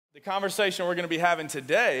The conversation we're going to be having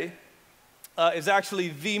today is actually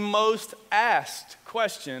the most asked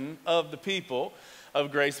question of the people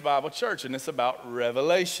of Grace Bible Church, and it's about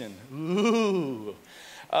Revelation. Ooh.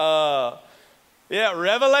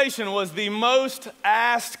 Revelation was the most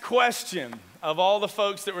asked question of all the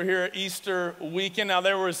folks that were here at Easter weekend. Now,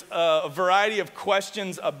 there was a variety of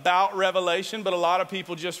questions about Revelation, but a lot of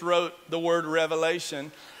people just wrote the word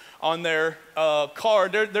Revelation on their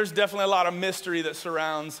card. There's definitely a lot of mystery that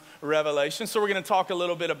surrounds Revelation, so we're going to talk a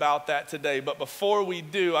little bit about that today. But before we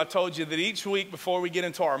do, I told you that each week before we get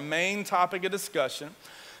into our main topic of discussion,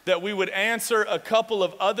 that we would answer a couple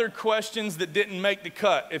of other questions that didn't make the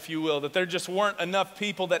cut, if you will, that there just weren't enough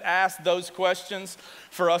people that asked those questions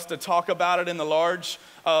for us to talk about it in the large,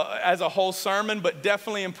 as a whole sermon, but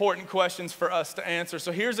definitely important questions for us to answer.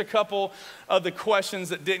 So here's a couple of the questions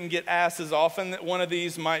that didn't get asked as often. One of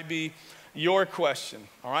these might be your question,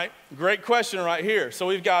 all right? Great question right here. So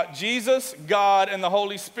we've got Jesus, God, and the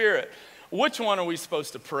Holy Spirit. Which one are we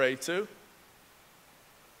supposed to pray to?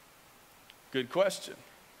 Good question.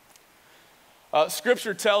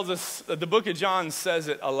 Scripture tells us, the book of John says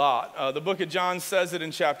it a lot. The book of John says it in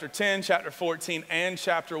chapter 10, chapter 14, and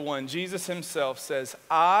chapter 1. Jesus himself says,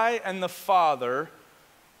 I and the Father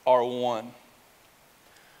are one.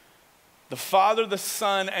 The Father, the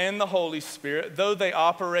Son, and the Holy Spirit, though they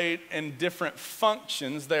operate in different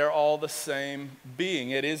functions, they are all the same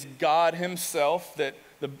being. It is God himself that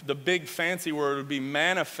the big fancy word would be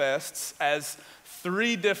manifests as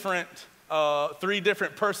three different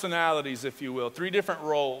personalities, if you will, three different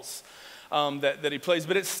roles that he plays,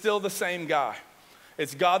 but it's still the same guy.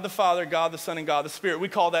 It's God the Father, God the Son, and God the Spirit. We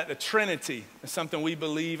call that the Trinity. It's something we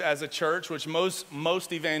believe as a church, which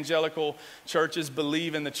most evangelical churches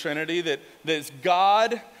believe in the Trinity, that it's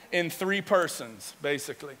God in three persons,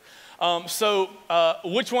 basically.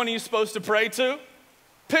 Which one are you supposed to pray to?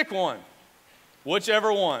 Pick one.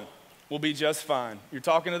 Whichever one will be just fine. You're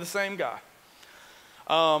talking to the same guy.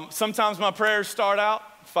 Sometimes my prayers start out,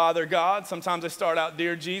 Father God. Sometimes they start out,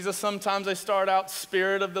 Dear Jesus. Sometimes they start out,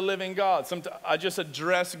 Spirit of the living God. I just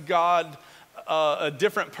address God, a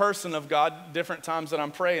different person of God, different times that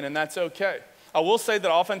I'm praying, and that's okay. I will say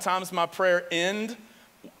that oftentimes my prayer end,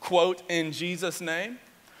 quote, in Jesus' name.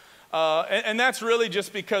 And that's really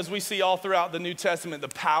just because we see all throughout the New Testament the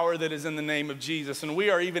power that is in the name of Jesus. And we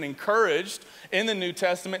are even encouraged in the New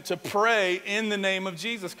Testament to pray in the name of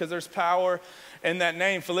Jesus because there's power in that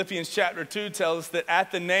name. Philippians chapter 2 tells us that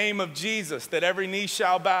at the name of Jesus, that every knee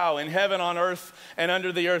shall bow in heaven, on earth, and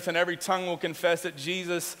under the earth, and every tongue will confess that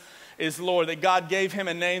Jesus is Lord, that God gave him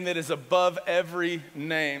a name that is above every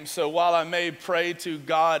name. So while I may pray to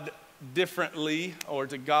God differently, or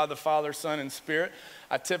to God the Father, Son, and Spirit,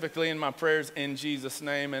 I typically in my prayers in Jesus'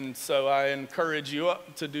 name, and so I encourage you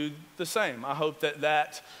to do the same. I hope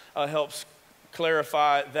that helps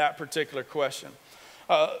clarify that particular question.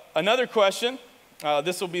 Another question,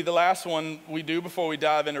 this will be the last one we do before we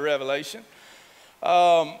dive into Revelation.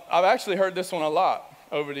 I've actually heard this one a lot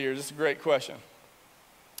over the years. It's a great question.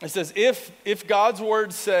 It says, if God's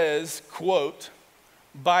word says, quote,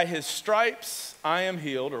 by his stripes I am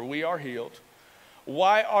healed, or we are healed,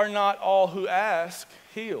 why are not all who ask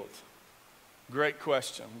healed? Great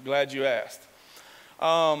question. I'm glad you asked.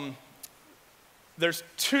 There's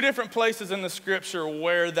two different places in the scripture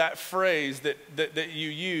where that phrase that you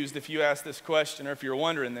used, if you asked this question, or if you're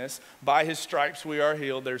wondering this, by his stripes we are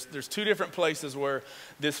healed. There's two different places where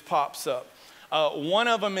this pops up. One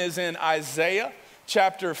of them is in Isaiah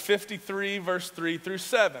chapter 53, verse 3 through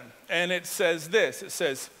 7. And it says this, it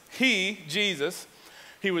says, he, Jesus,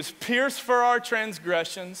 he was pierced for our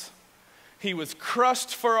transgressions. He was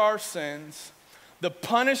crushed for our sins. The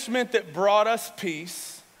punishment that brought us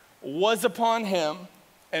peace was upon him,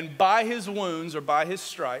 and by his wounds, or by his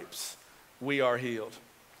stripes, we are healed.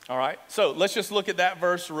 All right, so let's just look at that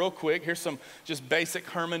verse real quick. Here's some just basic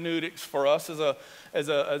hermeneutics for us as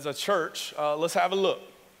a church. Let's have a look.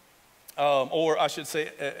 Or I should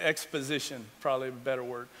say exposition, probably a better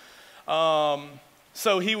word.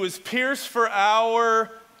 So he was pierced for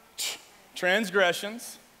our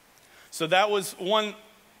transgressions. So that was one,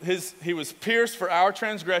 he was pierced for our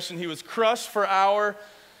transgression. He was crushed for our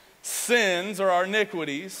sins, or our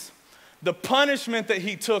iniquities. The punishment that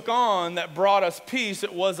he took on that brought us peace,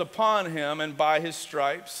 it was upon him, and by his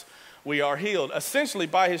stripes we are healed. Essentially,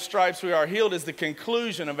 by his stripes we are healed is the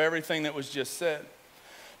conclusion of everything that was just said.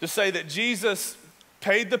 To say that Jesus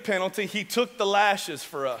paid the penalty, he took the lashes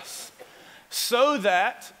for us, so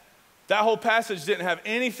that whole passage didn't have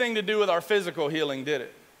anything to do with our physical healing, did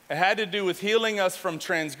it? It had to do with healing us from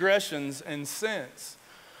transgressions and sins.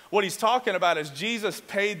 What he's talking about is Jesus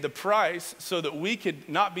paid the price so that we could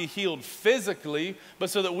not be healed physically, but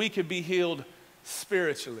so that we could be healed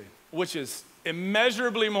spiritually, which is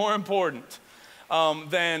immeasurably more important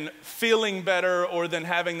than feeling better or than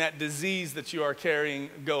having that disease that you are carrying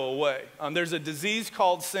go away. There's a disease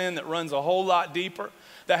called sin that runs a whole lot deeper,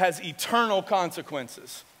 that has eternal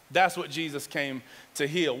consequences. That's what Jesus came to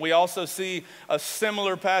heal. We also see a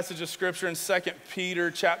similar passage of scripture in 2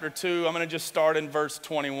 Peter chapter 2. I'm going to just start in verse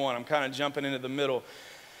 21. I'm kind of jumping into the middle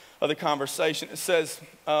of the conversation. It says,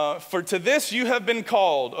 for to this you have been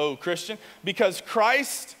called, O Christian, because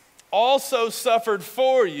Christ also suffered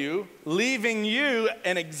for you, leaving you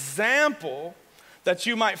an example that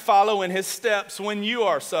you might follow in his steps when you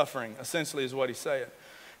are suffering, essentially is what he's saying.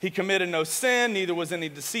 He committed no sin, neither was any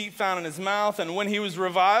deceit found in his mouth. And when he was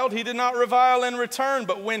reviled, he did not revile in return.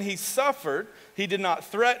 But when he suffered, he did not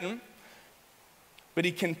threaten, but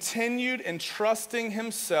he continued entrusting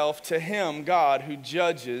himself to him, God, who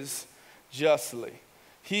judges justly.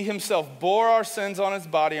 He himself bore our sins on his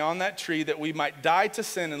body on that tree that we might die to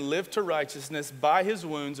sin and live to righteousness. By his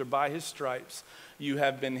wounds or by his stripes, you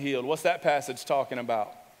have been healed. What's that passage talking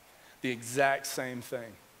about? The exact same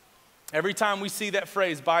thing. Every time we see that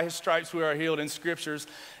phrase, by his stripes we are healed in scriptures,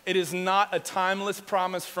 it is not a timeless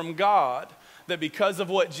promise from God that because of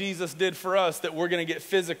what Jesus did for us that we're going to get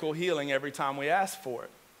physical healing every time we ask for it.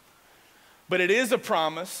 But it is a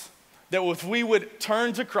promise that if we would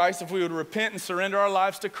turn to Christ, if we would repent and surrender our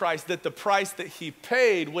lives to Christ, that the price that he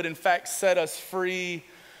paid would in fact set us free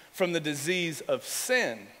from the disease of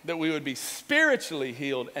sin, that we would be spiritually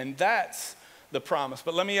healed, and that's the promise.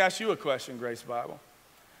 But let me ask you a question, Grace Bible.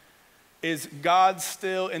 Is God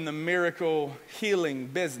still in the miracle healing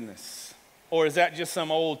business? Or is that just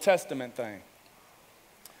some Old Testament thing?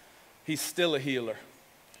 He's still a healer.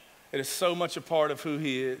 It is so much a part of who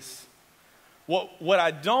he is. What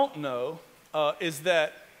I don't know is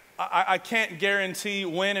that I can't guarantee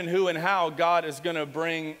when and who and how God is going to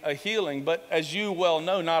bring a healing. But as you well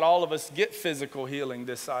know, not all of us get physical healing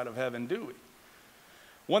this side of heaven, do we?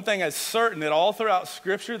 One thing is certain, that all throughout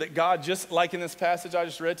Scripture, that God, just like in this passage I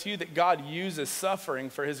just read to you, that God uses suffering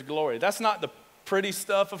for his glory. That's not the pretty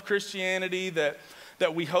stuff of Christianity that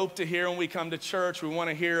we hope to hear when we come to church. We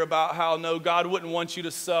want to hear about how, no, God wouldn't want you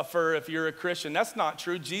to suffer if you're a Christian. That's not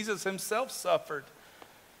true. Jesus himself suffered.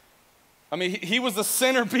 I mean, he was the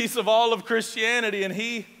centerpiece of all of Christianity, and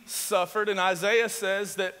he suffered. And Isaiah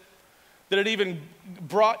says that it even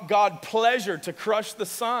brought God pleasure to crush the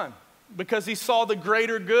sun, because he saw the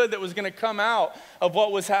greater good that was going to come out of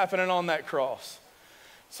what was happening on that cross.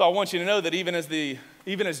 So I want you to know that even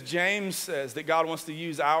as James says, that God wants to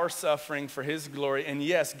use our suffering for his glory. And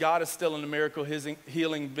yes, God is still in the miracle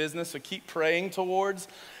healing business, so keep praying towards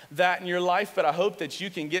that in your life. But I hope that you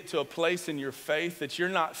can get to a place in your faith that you're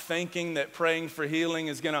not thinking that praying for healing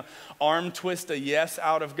is going to arm twist a yes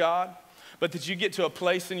out of God, but that you get to a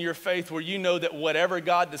place in your faith where you know that whatever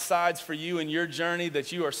God decides for you in your journey,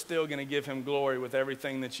 that you are still going to give him glory with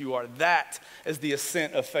everything that you are. That is the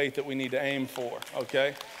ascent of faith that we need to aim for,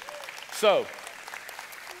 okay? So,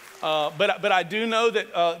 but I do know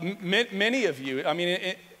that many of you, I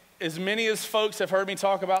mean, as many as folks have heard me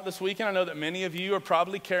talk about this weekend, I know that many of you are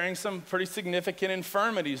probably carrying some pretty significant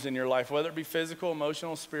infirmities in your life, whether it be physical,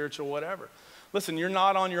 emotional, spiritual, whatever. Listen, you're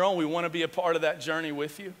not on your own. We want to be a part of that journey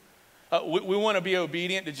with you. We want to be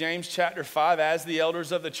obedient to James chapter 5 as the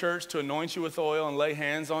elders of the church, to anoint you with oil and lay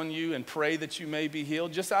hands on you and pray that you may be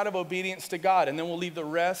healed, just out of obedience to God. And then we'll leave the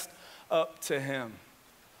rest up to him.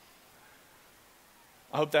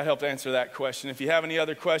 I hope that helped answer that question. If you have any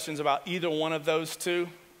other questions about either one of those two,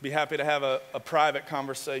 be happy to have a private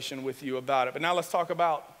conversation with you about it. But now let's talk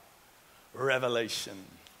about revelation.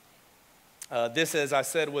 This, as I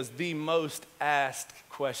said, was the most asked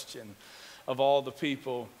question of all the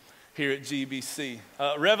people here at GBC.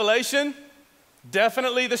 Revelation,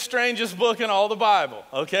 definitely the strangest book in all the Bible.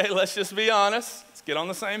 Okay, let's just be honest. Let's get on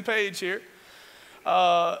the same page here.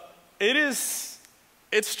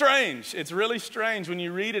 It's strange. It's really strange when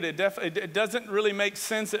you read it. It doesn't really make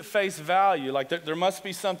sense at face value. Like there must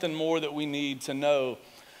be something more that we need to know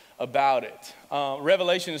about it.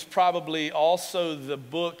 Revelation is probably also the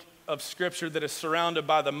book of Scripture that is surrounded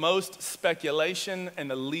by the most speculation and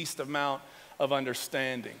the least amount of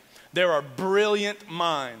understanding. There are brilliant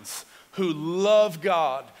minds who love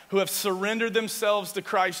God, who have surrendered themselves to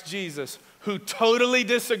Christ Jesus, who totally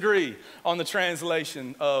disagree on the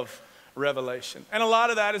translation of Revelation. And a lot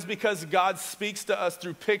of that is because God speaks to us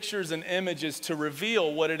through pictures and images to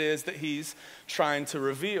reveal what it is that he's trying to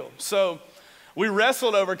reveal. So we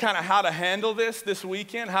wrestled over kind of how to handle this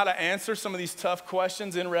weekend, how to answer some of these tough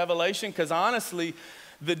questions in Revelation, because honestly,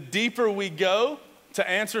 the deeper we go to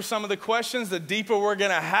answer some of the questions, the deeper we're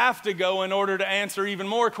going to have to go in order to answer even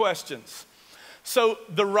more questions. So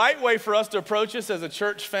the right way for us to approach this as a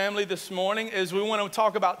church family this morning is we want to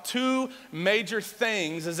talk about two major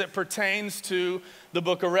things as it pertains to the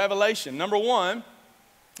book of Revelation. Number one,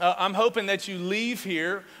 I'm hoping that you leave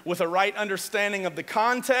here with a right understanding of the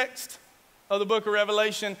context of the book of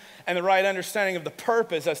Revelation and the right understanding of the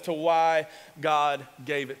purpose as to why God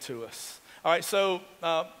gave it to us. All right, so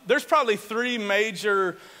there's probably three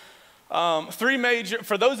major,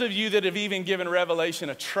 for those of you that have even given Revelation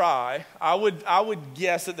a try, I would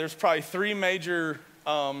guess that there's probably three major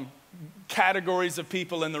categories of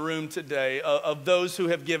people in the room today, of those who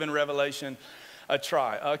have given Revelation a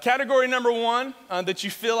try. Category number one, that you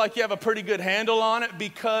feel like you have a pretty good handle on it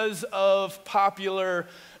because of popular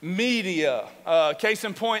media. Case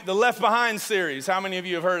in point, the Left Behind series. How many of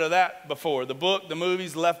you have heard of that before? The book, the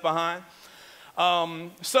movies, Left Behind.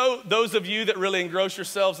 So those of you that really engross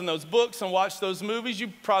yourselves in those books and watch those movies,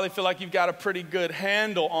 you probably feel like you've got a pretty good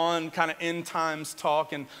handle on kind of end times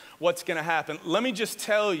talk and what's going to happen. Let me just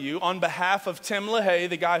tell you on behalf of Tim LaHaye,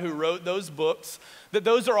 the guy who wrote those books, that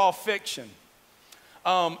those are all fiction.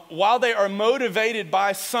 While they are motivated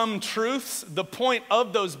by some truths, the point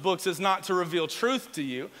of those books is not to reveal truth to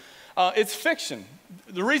you. It's fiction.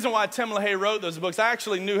 The reason why Tim LaHaye wrote those books, I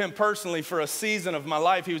actually knew him personally for a season of my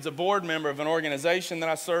life. He was a board member of an organization that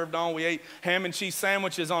I served on. We ate ham and cheese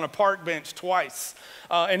sandwiches on a park bench twice.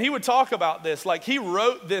 And he would talk about this. Like, he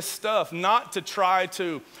wrote this stuff not to try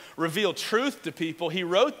to reveal truth to people. He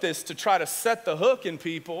wrote this to try to set the hook in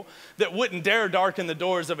people that wouldn't dare darken the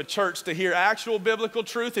doors of a church to hear actual biblical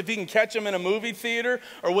truth. If he can catch them in a movie theater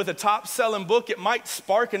or with a top-selling book, it might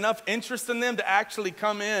spark enough interest in them to actually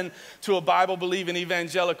come in to a Bible-believing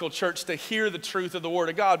evangelical church to hear the truth of the Word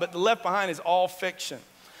of God. But the Left Behind is all fiction.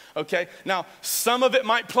 Okay, now some of it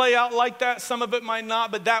might play out like that, some of it might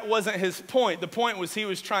not, but that wasn't his point. The point was he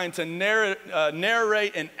was trying to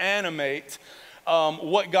narrate and animate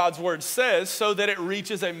what God's Word says so that it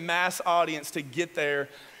reaches a mass audience to get their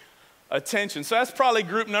attention. So that's probably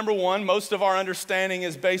group number one. Most of our understanding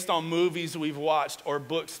is based on movies we've watched or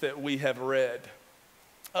books that we have read.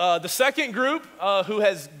 The second group who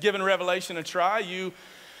has given Revelation a try, you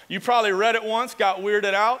probably read it once, got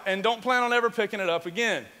weirded out, and don't plan on ever picking it up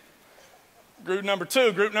again. Group number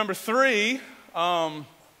two. Group number three,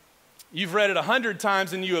 you've read it 100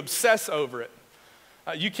 times and you obsess over it.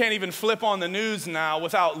 You can't even flip on the news now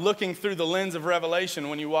without looking through the lens of Revelation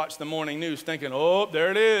when you watch the morning news, thinking, oh,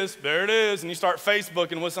 there it is, and you start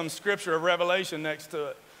Facebooking with some scripture of Revelation next to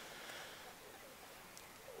it.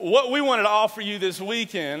 What we wanted to offer you this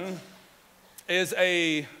weekend is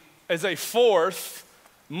a fourth,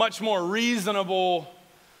 much more reasonable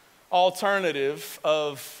alternative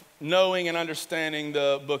of knowing and understanding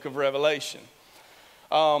the book of Revelation.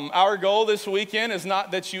 Our goal this weekend is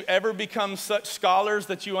not that you ever become such scholars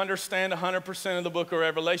that you understand 100% of the book of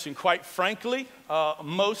Revelation. Quite frankly,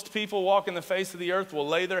 most people walking the face of the earth will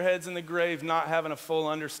lay their heads in the grave not having a full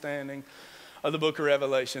understanding of the book of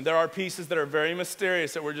Revelation. There are pieces that are very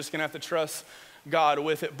mysterious that we're just going to have to trust God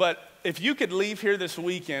with it. But if you could leave here this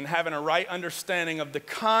weekend having a right understanding of the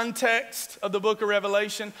context of the book of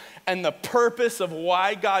Revelation and the purpose of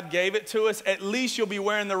why God gave it to us, at least you'll be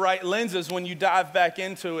wearing the right lenses when you dive back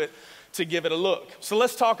into it to give it a look. So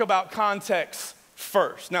let's talk about context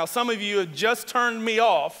first. Now, some of you have just turned me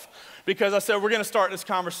off because I said we're going to start this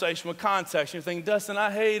conversation with context. You're thinking, Dustin, I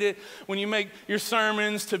hate it when you make your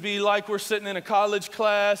sermons to be like we're sitting in a college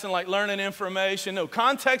class and like learning information. No,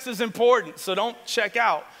 context is important, so don't check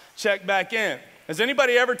out. Check back in. Has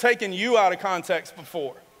anybody ever taken you out of context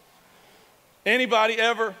before? Anybody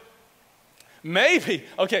ever? Maybe.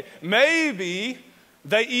 Okay, maybe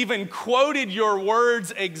they even quoted your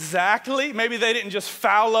words exactly. Maybe they didn't just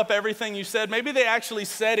foul up everything you said. Maybe they actually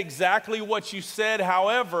said exactly what you said.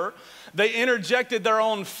 However, they interjected their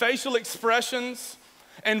own facial expressions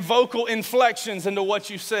and vocal inflections into what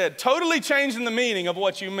you said, totally changing the meaning of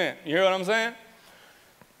what you meant. You hear what I'm saying?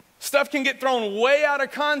 Stuff can get thrown way out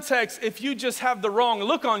of context if you just have the wrong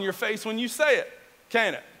look on your face when you say it,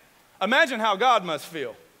 can't it? Imagine how God must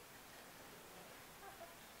feel.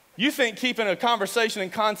 You think keeping a conversation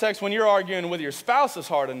in context when you're arguing with your spouse is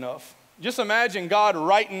hard enough. Just imagine God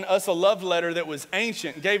writing us a love letter that was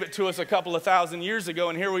ancient, gave it to us a couple of thousand years ago,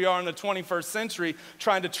 and here we are in the 21st century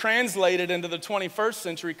trying to translate it into the 21st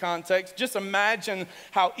century context. Just imagine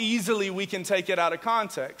how easily we can take it out of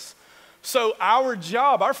context. So our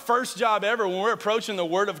job, our first job ever when we're approaching the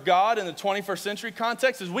Word of God in the 21st century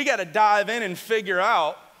context is we got to dive in and figure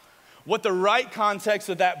out what the right context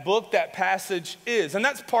of that book, that passage is. And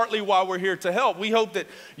that's partly why we're here to help. We hope that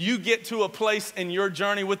you get to a place in your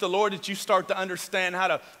journey with the Lord that you start to understand how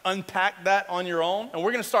to unpack that on your own. And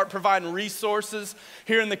we're going to start providing resources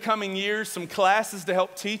here in the coming years, some classes to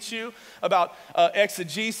help teach you about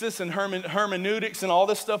exegesis and hermeneutics and all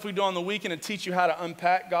this stuff we do on the weekend and teach you how to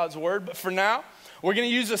unpack God's word. But for now, we're going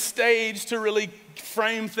to use a stage to really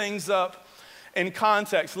frame things up in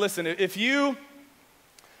context. Listen,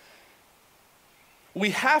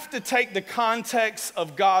 we have to take the context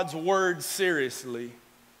of God's word seriously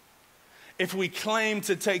if we claim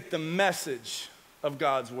to take the message of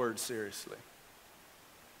God's word seriously.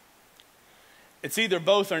 It's either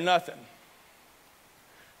both or nothing,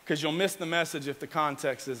 because you'll miss the message if the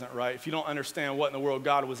context isn't right, if you don't understand what in the world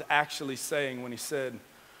God was actually saying when he said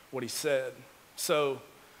what he said. So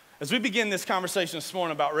as we begin this conversation this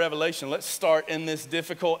morning about Revelation, let's start in this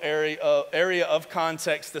difficult area of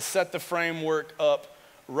context to set the framework up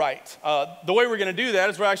right. The way we're going to do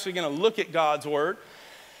that is we're actually going to look at God's word,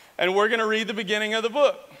 and we're going to read the beginning of the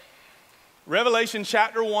book. Revelation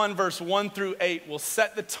chapter 1, verse 1 through 8 will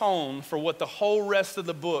set the tone for what the whole rest of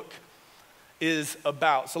the book is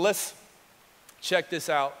about. So let's check this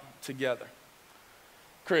out together.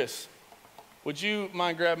 Chris, would you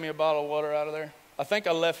mind grabbing me a bottle of water out of there? I think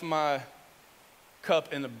I left my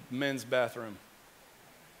cup in the men's bathroom.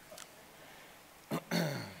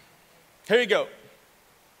 Here you go.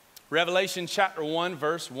 Revelation chapter 1,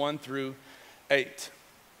 verse 1 through 8.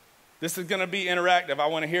 This is going to be interactive. I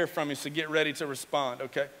want to hear from you, so get ready to respond,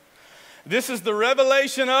 okay? This is the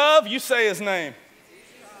revelation of, you say his name.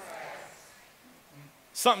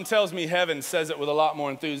 Something tells me heaven says it with a lot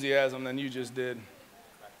more enthusiasm than you just did.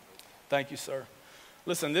 Thank you, sir.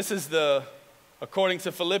 Listen, this is according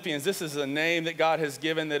to Philippians, this is a name that God has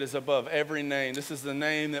given that is above every name. This is the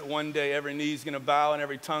name that one day every knee is going to bow and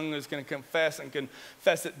every tongue is going to confess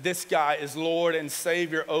that this guy is Lord and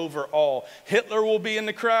Savior over all. Hitler will be in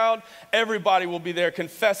the crowd. Everybody will be there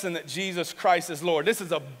confessing that Jesus Christ is Lord. This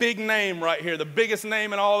is a big name right here, the biggest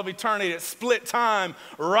name in all of eternity. It split time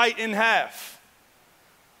right in half.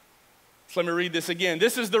 So let me read this again.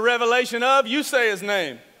 This is the revelation of, you say his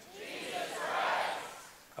name. Jesus Christ.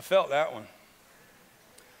 I felt that one.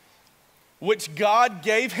 Which God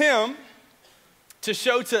gave him to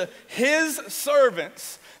show to his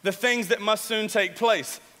servants the things that must soon take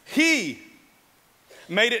place. He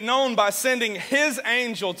made it known by sending his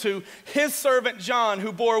angel to his servant John,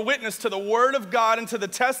 who bore witness to the word of God and to the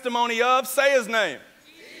testimony of, say his name,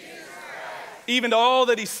 Jesus Christ. Even to all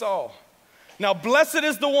that he saw. Now, blessed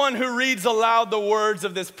is the one who reads aloud the words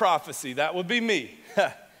of this prophecy. That would be me.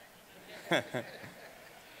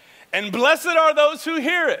 And blessed are those who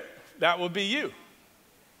hear it. That would be you.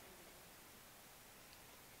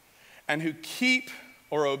 And who keep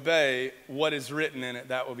or obey what is written in it.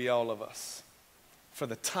 That will be all of us. For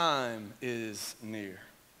the time is near.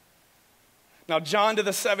 Now, John to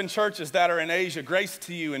the 7 churches that are in Asia, grace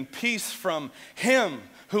to you and peace from him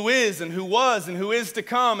who is and who was and who is to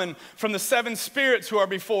come, and from the 7 spirits who are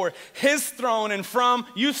before his throne, and from,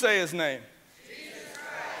 you say his name, Jesus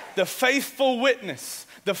Christ. The faithful witness,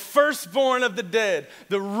 the firstborn of the dead,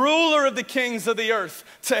 the ruler of the kings of the earth,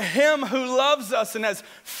 to him who loves us and has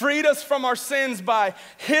freed us from our sins by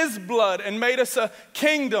his blood and made us a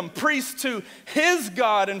kingdom, priests to his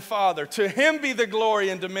God and Father. To him be the glory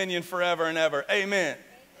and dominion forever and ever. Amen.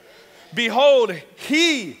 Behold,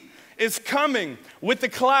 he is coming with the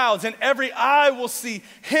clouds, and every eye will see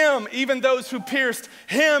him, even those who pierced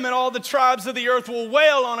him, and all the tribes of the earth will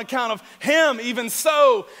wail on account of him. Even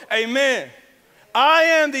so, amen. I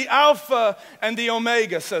am the Alpha and the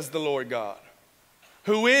Omega, says the Lord God,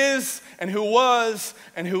 who is and who was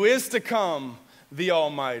and who is to come, the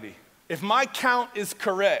Almighty. If my count is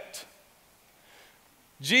correct,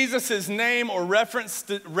 Jesus' name or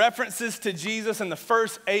references to Jesus in the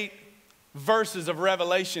first 8 verses of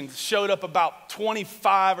Revelation showed up about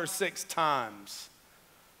 25 or 6 times.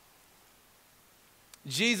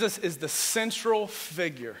 Jesus is the central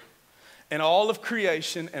figure in all of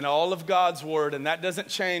creation and all of God's word, and that doesn't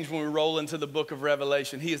change when we roll into the book of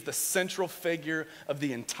Revelation. He is the central figure of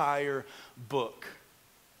the entire book.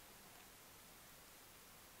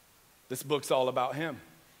 This book's all about him.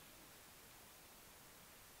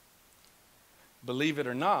 Believe it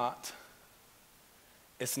or not,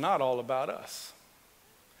 it's not all about us.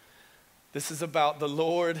 This is about the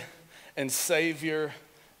Lord and Savior,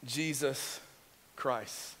 Jesus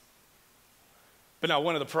Christ. But now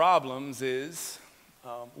one of the problems is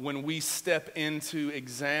when we step into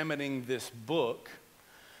examining this book,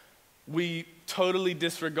 we totally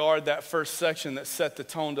disregard that first section that set the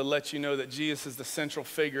tone to let you know that Jesus is the central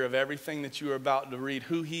figure of everything that you are about to read,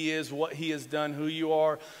 who he is, what he has done, who you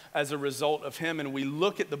are as a result of him. And we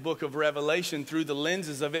look at the book of Revelation through the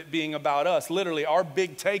lenses of it being about us. Literally, our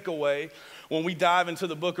big takeaway when we dive into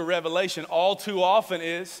the book of Revelation all too often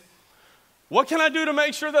is, what can I do to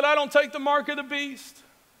make sure that I don't take the mark of the beast?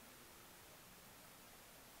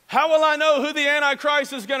 How will I know who the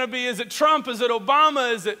Antichrist is going to be? Is it Trump? Is it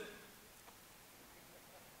Obama? Is it...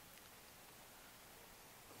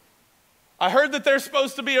 I heard that there's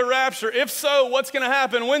supposed to be a rapture. If so, what's going to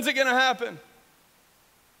happen? When's it going to happen?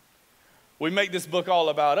 We make this book all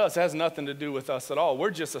about us. It has nothing to do with us at all. We're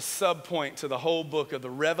just a sub-point to the whole book of the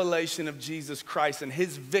revelation of Jesus Christ and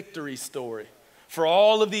his victory story for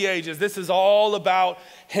all of the ages. This is all about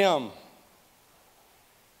him.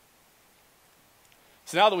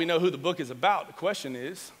 So now that we know who the book is about, the question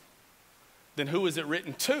is, then who is it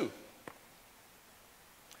written to?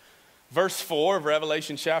 Verse 4 of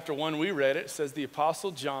Revelation chapter 1, we read it. It says, the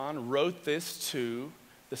Apostle John wrote this to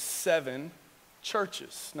the 7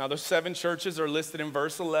 churches. Now, those 7 churches are listed in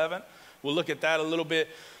verse 11. We'll look at that a little bit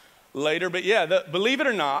later. But yeah, believe it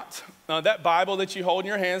or not, that Bible that you hold in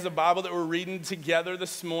your hands, the Bible that we're reading together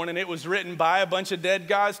this morning, it was written by a bunch of dead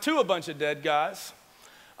guys to a bunch of dead guys.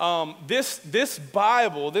 This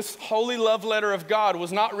Bible, this holy love letter of God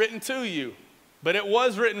was not written to you, but it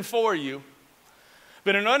was written for you.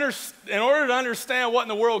 But in order to understand what in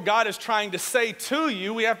the world God is trying to say to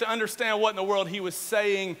you, we have to understand what in the world he was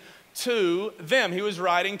saying to them. He was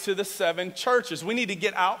writing to the 7 churches. We need to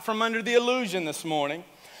get out from under the illusion this morning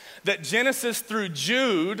that Genesis through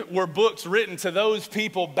Jude were books written to those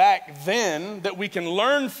people back then that we can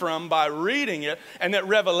learn from by reading it, and that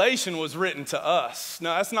Revelation was written to us.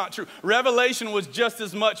 No, that's not true. Revelation was just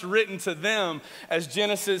as much written to them as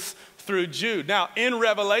Genesis through Jude. Now, in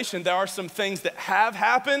Revelation, there are some things that have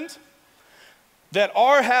happened, that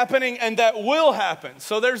are happening, and that will happen.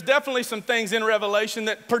 So there's definitely some things in Revelation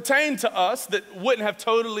that pertain to us that wouldn't have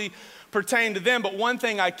totally pertained to them. But one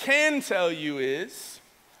thing I can tell you is,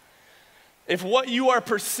 if what you are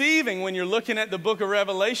perceiving when you're looking at the book of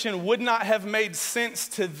Revelation would not have made sense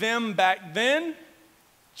to them back then,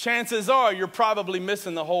 chances are you're probably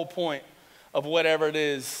missing the whole point of whatever it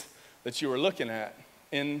is that you were looking at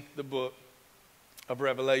in the book of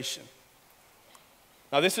Revelation.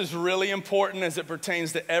 Now, this is really important as it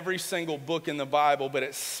pertains to every single book in the Bible, but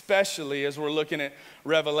especially as we're looking at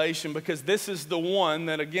Revelation, because this is the one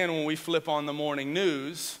that, again, when we flip on the morning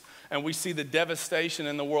news and we see the devastation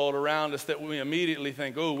in the world around us, that we immediately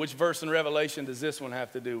think, oh, which verse in Revelation does this one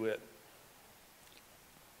have to do with?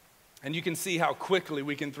 And you can see how quickly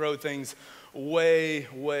we can throw things way,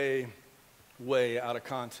 way, way out of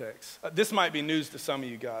context. This might be news to some of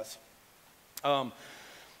you guys.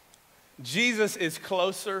 Jesus is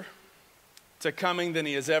closer to coming than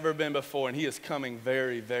he has ever been before, and he is coming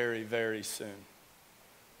very, very, very soon.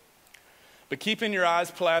 But keeping your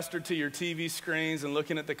eyes plastered to your TV screens and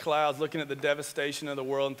looking at the clouds, looking at the devastation of the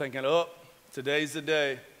world and thinking, oh, today's the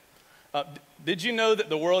day. Did you know that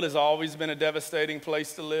the world has always been a devastating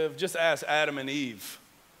place to live? Just ask Adam and Eve.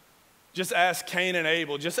 Just ask Cain and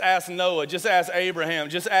Abel. Just ask Noah. Just ask Abraham.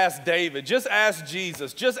 Just ask David. Just ask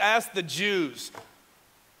Jesus. Just ask the Jews.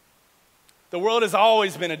 The world has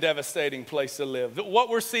always been a devastating place to live. What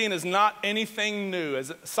we're seeing is not anything new.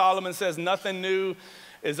 As Solomon says, nothing new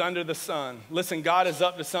is under the sun. Listen, God is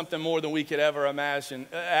up to something more than we could ever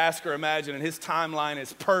ask or imagine, and his timeline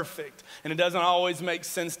is perfect, and it doesn't always make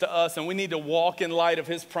sense to us, and we need to walk in light of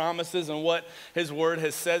his promises and what his word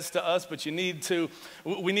has says to us, but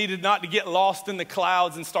we need not to get lost in the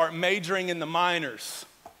clouds and start majoring in the minors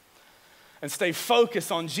and stay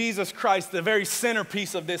focused on Jesus Christ, the very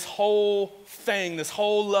centerpiece of this whole thing, this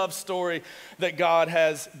whole love story that God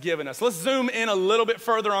has given us. Let's zoom in a little bit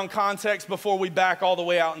further on context before we back all the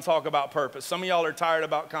way out and talk about purpose. Some of y'all are tired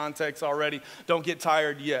about context already. Don't get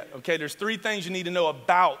tired yet, okay? There's 3 things you need to know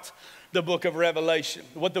about the book of Revelation,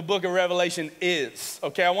 what the book of Revelation is,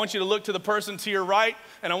 okay? I want you to look to the person to your right,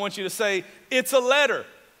 and I want you to say, it's a letter.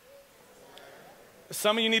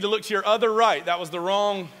 Some of you need to look to your other right. That was the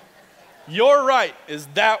wrong... Your right is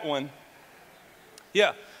that one.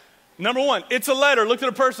 Yeah. Number 1, it's a letter. Look at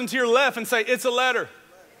the person to your left and say, it's a letter.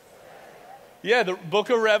 Yeah, the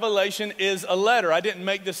book of Revelation is a letter. I didn't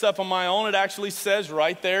make this up on my own. It actually says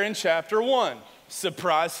right there in chapter 1.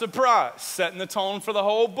 Surprise, surprise. Setting the tone for the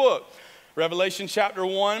whole book. Revelation chapter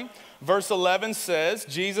 1, verse 11 says,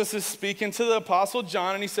 Jesus is speaking to the Apostle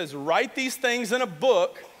John, and he says, write these things in a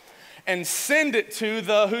book and send it to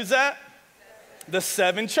the, who's that? The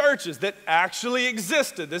 7 churches that actually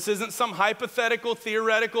existed. This isn't some hypothetical,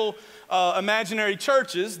 theoretical imaginary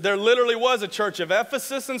churches. There literally was a church of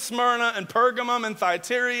Ephesus and Smyrna and Pergamum and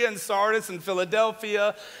Thyatira and Sardis and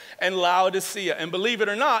Philadelphia and Laodicea. And believe it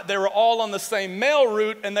or not, they were all on the same mail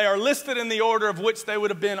route, and they are listed in the order of which they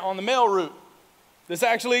would have been on the mail route. This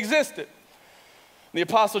actually existed. The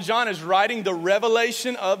Apostle John is writing the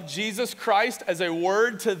revelation of Jesus Christ as a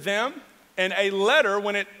word to them, and a letter,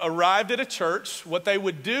 when it arrived at a church, what they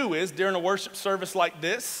would do is, during a worship service like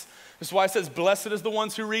this is why it says, blessed is the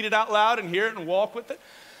ones who read it out loud and hear it and walk with it.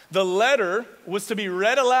 The letter was to be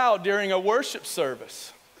read aloud during a worship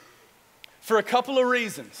service for a couple of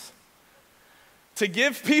reasons. To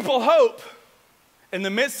give people hope in the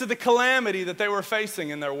midst of the calamity that they were facing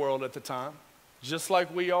in their world at the time, just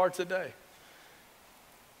like we are today.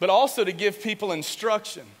 But also to give people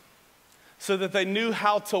instruction so that they knew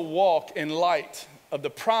how to walk in light of the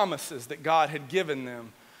promises that God had given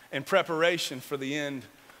them in preparation for the end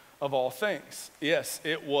of all things. Yes,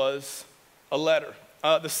 it was a letter.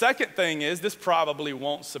 The second thing is, this probably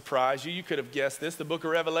won't surprise you. You could have guessed this. The book of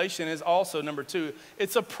Revelation is also, number 2,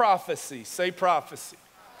 it's a prophecy. Say prophecy.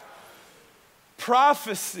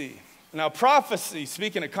 Prophecy. Now, prophecy,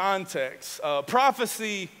 speaking of context,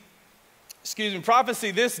 prophecy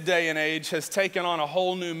this day and age has taken on a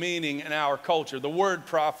whole new meaning in our culture. The word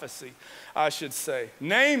prophecy, I should say.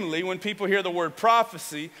 Namely, when people hear the word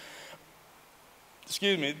prophecy,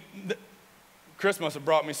 Chris must have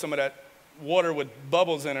brought me some of that water with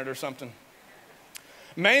bubbles in it or something.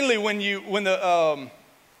 Mainly when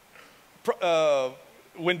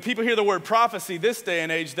people hear the word prophecy this day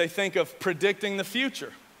and age, they think of predicting the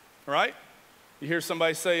future, right? You hear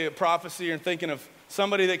somebody say a prophecy, you're thinking of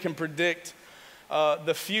somebody that can predict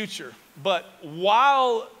the future. But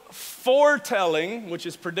while foretelling, which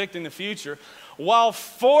is predicting the future, while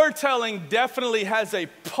foretelling definitely has a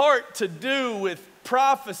part to do with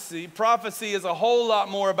prophecy, prophecy is a whole lot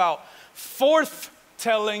more about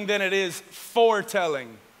forthtelling than it is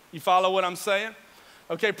foretelling. You follow what I'm saying?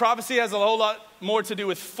 Okay, prophecy has a whole lot more to do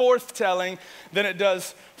with forthtelling than it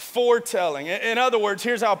does foretelling. In other words,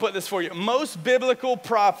 here's how I'll put this for you. Most biblical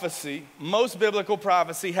prophecy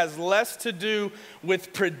has less to do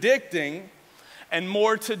with predicting and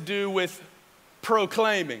more to do with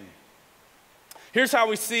proclaiming. Here's how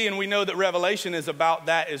we see and we know that Revelation is about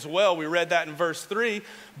that as well. We read that in verse 3.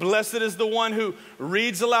 Blessed is the one who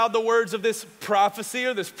reads aloud the words of this prophecy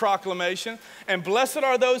or this proclamation. And blessed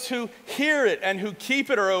are those who hear it and who keep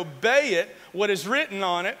it or obey it, what is written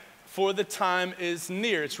on it, for the time is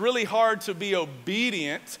near. It's really hard to be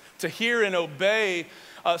obedient, to hear and obey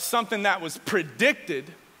something that was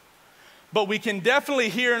predicted. But we can definitely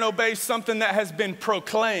hear and obey something that has been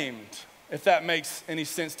proclaimed, if that makes any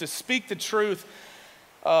sense. To speak the truth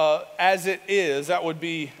as it is, that would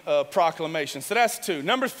be proclamation. So that's 2.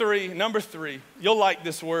 Number three, you'll like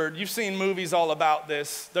this word. You've seen movies all about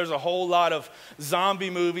this. There's a whole lot of zombie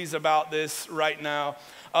movies about this right now.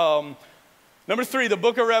 Number 3, the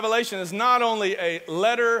book of Revelation is not only a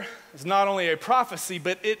letter, it's not only a prophecy,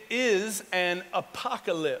 but it is an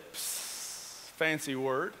apocalypse. Fancy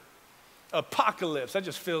word. Apocalypse. That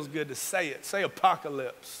just feels good to say it. Say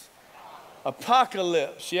apocalypse.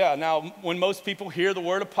 Apocalypse, yeah. Now, when most people hear the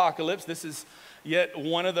word apocalypse, this is yet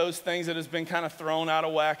one of those things that has been kind of thrown out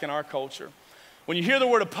of whack in our culture. When you hear the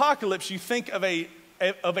word apocalypse, you think of a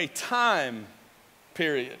time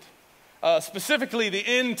period. Specifically the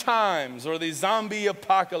end times or the zombie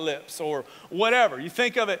apocalypse or whatever. You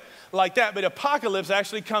think of it like that, but apocalypse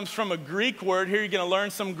actually comes from a Greek word. Here you're going to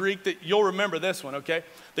learn some Greek that you'll remember this one, okay?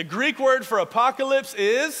 The Greek word for apocalypse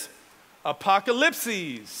is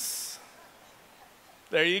apocalypses.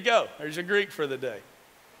 There you go. There's your Greek for the day.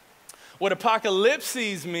 What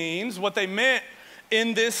apocalypses means, what they meant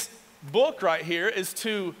in this book right here is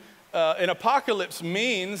an apocalypse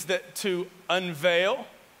means that to unveil,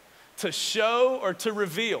 to show, or to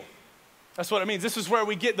reveal. That's what it means. This is where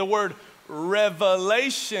we get the word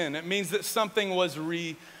revelation. It means that something was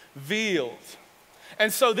revealed.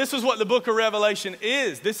 And so this is what the book of Revelation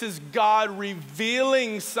is. This is God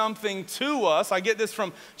revealing something to us. I get this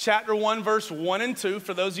from chapter 1, verse 1 and 2,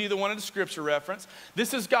 for those of you that wanted a scripture reference.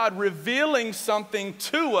 This is God revealing something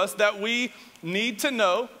to us that we need to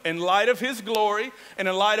know in light of his glory and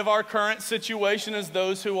in light of our current situation as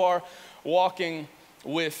those who are walking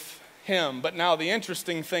with him. But now the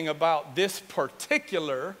interesting thing about this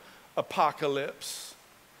particular apocalypse,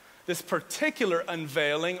 this particular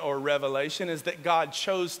unveiling or revelation, is that God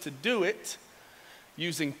chose to do it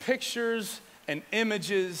using pictures and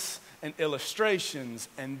images and illustrations,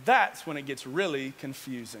 and that's when it gets really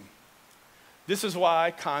confusing. This is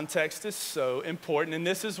why context is so important, and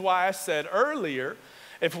this is why I said earlier,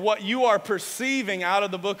 if what you are perceiving out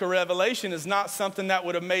of the book of Revelation is not something that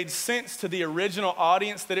would have made sense to the original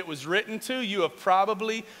audience that it was written to, you have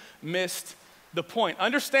probably missed the point.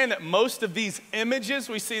 Understand that most of these images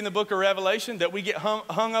we see in the book of Revelation that we get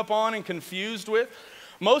hung up on and confused with,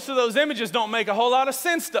 most of those images don't make a whole lot of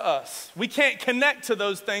sense to us. We can't connect to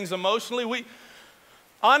those things emotionally.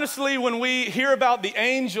 Honestly, when we hear about the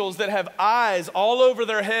angels that have eyes all over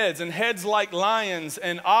their heads and heads like lions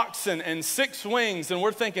and oxen and 6 wings, and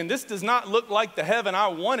we're thinking, this does not look like the heaven I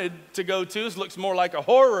wanted to go to. This looks more like a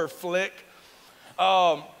horror flick.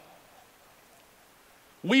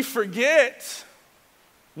 We forget,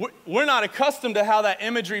 we're not accustomed to how that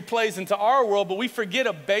imagery plays into our world, but we forget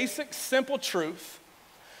a basic, simple truth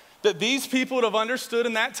that these people would have understood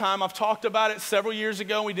in that time. I've talked about it several years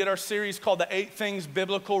ago. We did our series called The 8 Things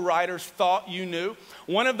Biblical Writers Thought You Knew.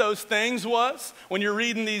 One of those things was, when you're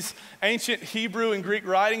reading these ancient Hebrew and Greek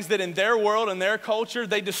writings, that in their world and their culture,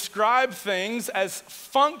 they describe things as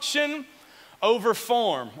function over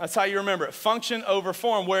form. That's how you remember it, function over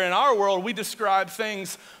form. Where in our world, we describe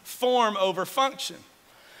things form over function.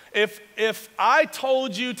 If I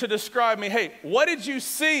told you to describe me, hey, what did you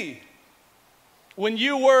see when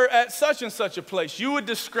you were at such and such a place? You would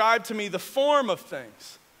describe to me the form of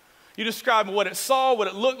things. You describe what it saw, what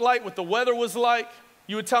it looked like, what the weather was like.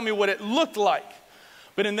 You would tell me what it looked like.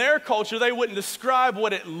 But in their culture, they wouldn't describe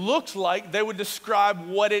what it looked like. They would describe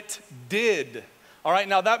what it did. All right,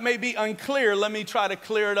 now that may be unclear. Let me try to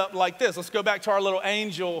clear it up like this. Let's go back to our little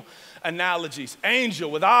angel analogies.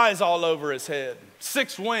 Angel with eyes all over his head,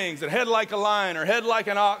 6 wings, and head like a lion or head like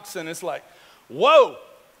an ox. And it's like, whoa.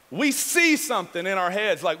 We see something in our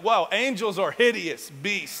heads like, wow, angels are hideous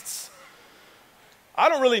beasts. I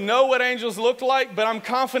don't really know what angels look like, but I'm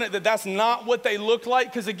confident that that's not what they look like,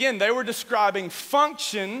 because again, they were describing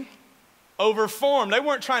function over form. They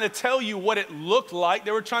weren't trying to tell you what it looked like.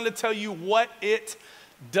 They were trying to tell you what it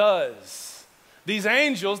does. These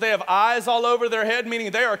angels, they have eyes all over their head,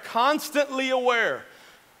 meaning they are constantly aware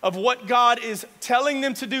of what God is telling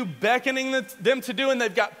them to do, beckoning them to do, and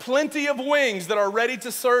they've got plenty of wings that are ready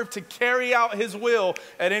to serve to carry out his will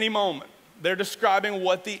at any moment. They're describing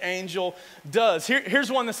what the angel does.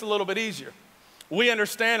 Here's one that's a little bit easier. We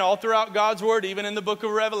understand all throughout God's word, even in the book of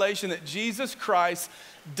Revelation, that Jesus Christ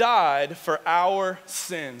died for our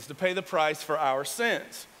sins, to pay the price for our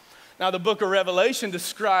sins. Now, the book of Revelation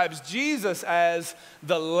describes Jesus as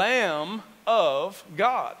the Lamb of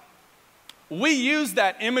God. We use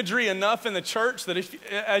that imagery enough in the church that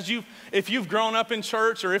if you've grown up in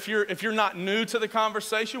church, or if you're not new to the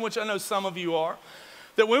conversation, which I know some of you are,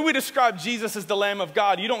 that when we describe Jesus as the Lamb of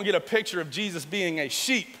God, you don't get a picture of Jesus being a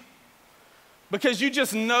sheep, because you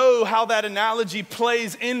just know how that analogy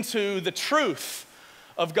plays into the truth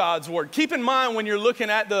of God's word. Keep in mind when you're looking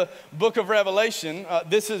at the book of Revelation,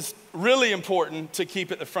 this is really important to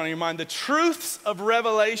keep at the front of your mind. The truths of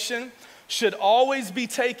Revelation should always be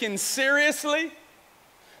taken seriously.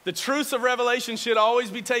 The truths of Revelation should always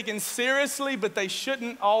be taken seriously, but they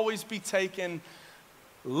shouldn't always be taken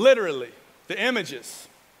literally. The images.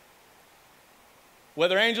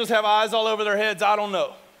 Whether angels have eyes all over their heads, I don't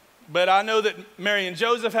know. But I know that Mary and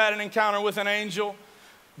Joseph had an encounter with an angel.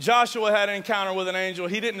 Joshua had an encounter with an angel.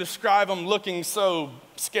 He didn't describe them looking so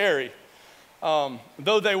scary,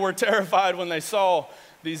 though they were terrified when they saw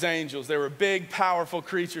these angels. They were big, powerful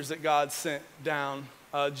creatures that God sent down.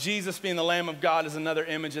 Jesus being the Lamb of God is another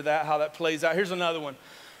image of that, how that plays out. Here's another one.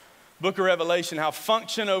 Book of Revelation, how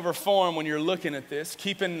function over form when you're looking at this,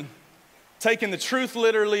 taking the truth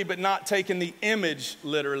literally, but not taking the image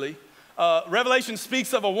literally. Revelation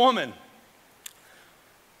speaks of a woman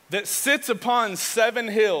that sits upon 7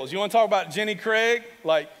 hills. You want to talk about Jenny Craig?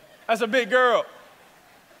 Like, that's a big girl.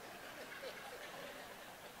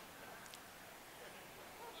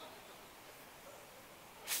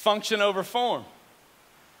 Function over form.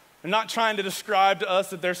 They're not trying to describe to us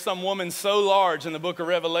that there's some woman so large in the book of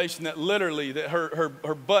Revelation that literally that her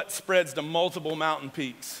butt spreads to multiple mountain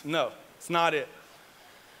peaks. No, it's not it.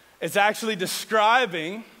 It's actually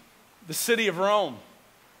describing the city of Rome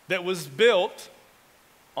that was built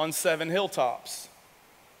on 7 hilltops.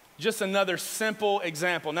 Just another simple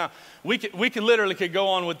example. Now, we could literally go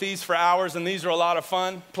on with these for hours, and these are a lot of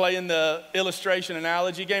fun, playing the illustration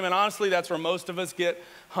analogy game, and honestly, that's where most of us get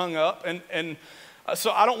hung up.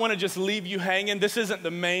 So I don't want to just leave you hanging. This isn't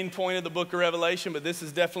the main point of the book of Revelation, but this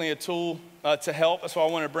is definitely a tool to help. That's why I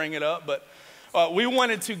want to bring it up. But we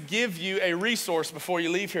wanted to give you a resource before you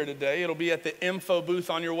leave here today. It'll be at the info booth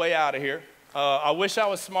on your way out of here. I wish I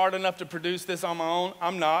was smart enough to produce this on my own.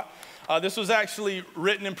 I'm not. This was actually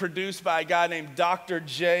written and produced by a guy named Dr.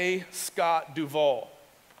 J. Scott Duvall.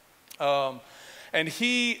 And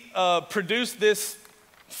he produced this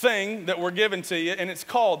thing that we're given to you, and it's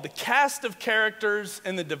called The Cast of Characters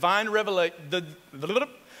in the Divine Revelation,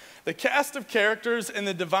 the Cast of Characters in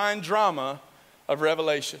the Divine Drama of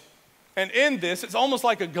Revelation. And in this, it's almost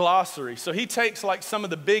like a glossary. So he takes like some of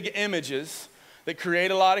the big images that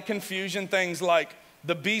create a lot of confusion, things like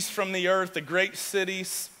the beast from the earth, the great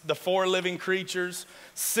cities, the four living creatures,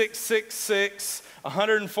 666,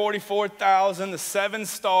 144,000, the seven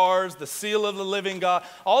stars, the seal of the living God,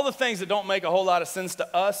 all the things that don't make a whole lot of sense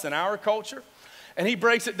to us in our culture. And he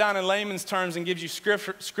breaks it down in layman's terms and gives you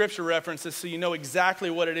scripture references so you know exactly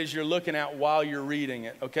what it is you're looking at while you're reading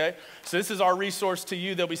it, okay? So this is our resource to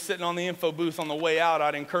you. They'll be sitting on the info booth on the way out.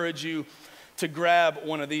 I'd encourage you to grab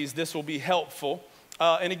one of these. This will be helpful.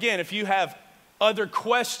 And again, if you have other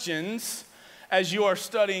questions as you are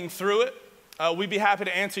studying through it, we'd be happy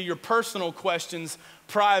to answer your personal questions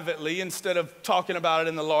privately instead of talking about it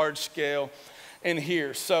in the large scale in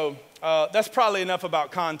here. So that's probably enough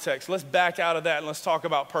about context. Let's back out of that and let's talk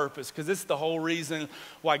about purpose, because this is the whole reason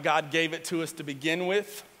why God gave it to us to begin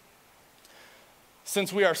with.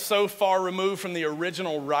 Since we are so far removed from the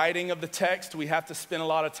original writing of the text, we have to spend a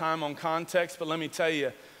lot of time on context. But let me tell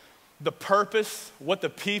you, the purpose, what the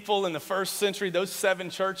people in the first century, those 7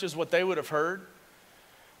 churches, what they would have heard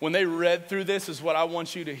when they read through this is what I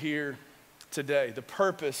want you to hear today. The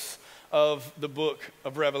purpose of the book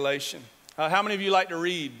of Revelation. How many of you like to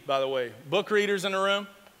read, by the way? Book readers in the room?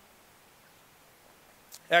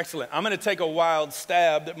 Excellent. I'm going to take a wild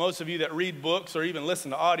stab that most of you that read books or even listen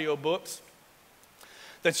to audio books,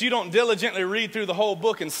 that you don't diligently read through the whole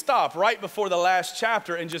book and stop right before the last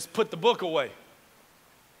chapter and just put the book away.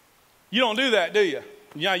 You don't do that, do you?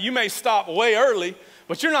 Yeah, you may stop way early,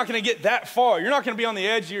 but you're not going to get that far. You're not going to be on the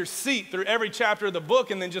edge of your seat through every chapter of the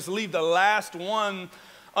book and then just leave the last one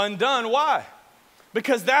undone. Why?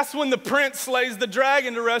 Because that's when the prince slays the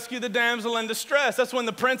dragon to rescue the damsel in distress. That's when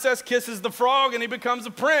the princess kisses the frog and he becomes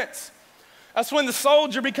a prince. That's when the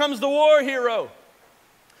soldier becomes the war hero.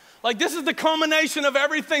 Like, this is the culmination of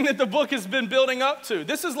everything that the book has been building up to.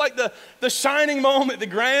 This is like the shining moment, the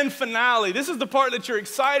grand finale. This is the part that you're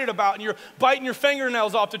excited about and you're biting your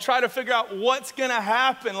fingernails off to try to figure out what's going to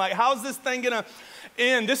happen. Like, how's this thing going to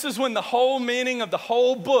end? This is when the whole meaning of the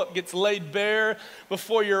whole book gets laid bare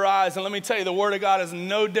before your eyes. And let me tell you, the Word of God is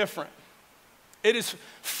no different. It is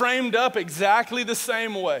framed up exactly the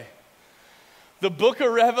same way. The book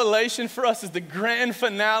of Revelation for us is the grand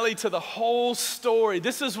finale to the whole story.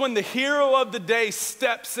 This is when the hero of the day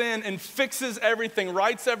steps in and fixes everything,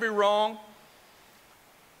 rights every wrong,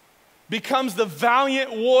 becomes the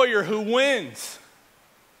valiant warrior who wins.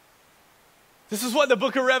 This is what the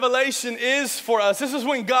book of Revelation is for us. This is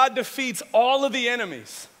when God defeats all of the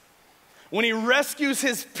enemies, when he rescues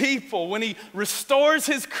his people, when he restores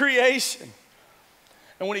his creation,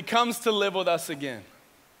 and when he comes to live with us again.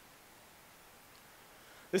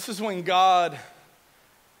 This is when God,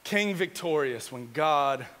 King victorious, when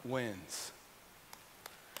God wins.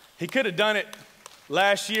 He could have done it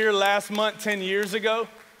last year, last month, 10 years ago,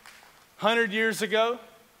 100 years ago.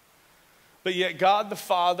 But yet God the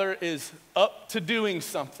Father is up to doing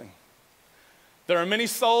something. There are many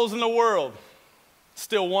souls in the world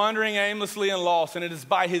still wandering aimlessly and lost, and it is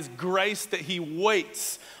by his grace that he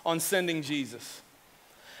waits on sending Jesus.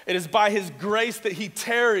 It is by his grace that he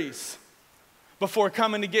tarries before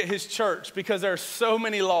coming to get his church, because there are so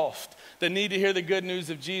many lost that need to hear the good news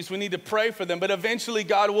of Jesus. We need to pray for them, but eventually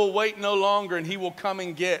God will wait no longer and he will come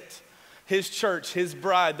and get his church, his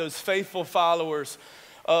bride, those faithful followers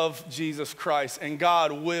of Jesus Christ, and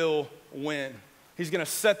God will win. He's going to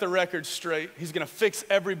set the record straight. He's going to fix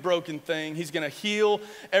every broken thing. He's going to heal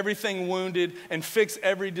everything wounded and fix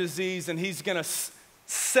every disease, and he's going to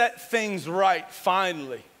set things right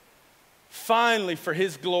finally for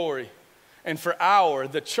his glory. And for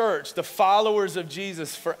the church, the followers of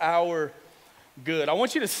Jesus, for our good. I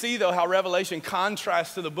want you to see, though, how Revelation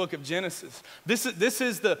contrasts to the book of Genesis. This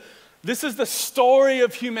is the story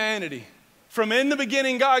of humanity. From in the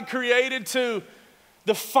beginning, God created, to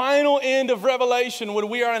the final end of Revelation, when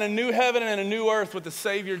we are in a new heaven and a new earth with the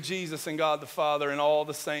Savior Jesus and God the Father and all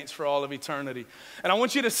the saints for all of eternity. And I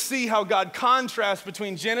want you to see how God contrasts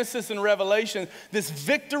between Genesis and Revelation, this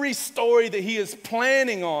victory story that he is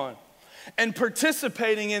planning on and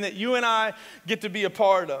participating in, that you and I get to be a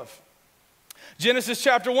part of. Genesis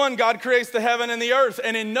chapter 1, God creates the heaven and the earth,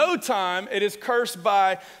 and in no time it is cursed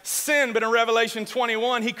by sin. But in Revelation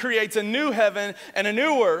 21, he creates a new heaven and a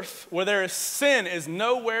new earth where sin is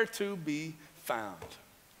nowhere to be found.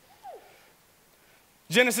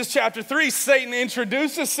 Genesis chapter 3, Satan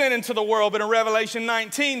introduces sin into the world, but in Revelation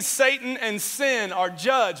 19, Satan and sin are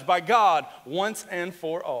judged by God once and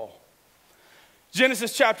for all.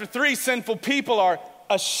 Genesis chapter 3, sinful people are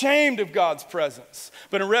ashamed of God's presence.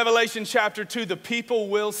 But in Revelation chapter 2, the people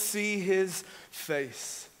will see his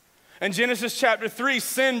face. In Genesis chapter 3,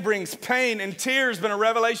 sin brings pain and tears, but in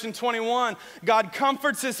Revelation 21, God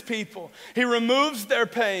comforts his people. He removes their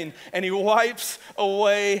pain and he wipes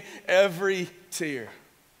away every tear.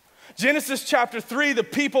 Genesis chapter 3, the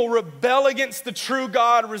people rebel against the true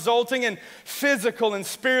God, resulting in physical and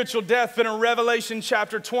spiritual death. But in Revelation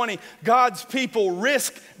chapter 20, God's people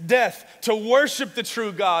risk death to worship the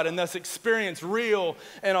true God and thus experience real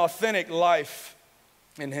and authentic life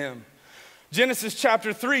in him. Genesis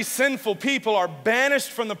chapter 3, sinful people are banished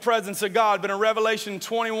from the presence of God. But in Revelation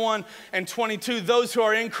 21 and 22, those who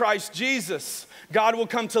are in Christ Jesus, God will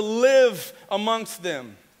come to live amongst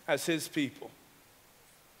them as his people.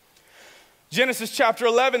 Genesis chapter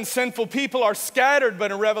 11, sinful people are scattered,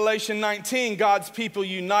 but in Revelation 19, God's people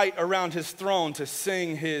unite around his throne to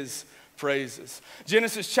sing his praises.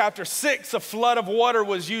 Genesis chapter 6, a flood of water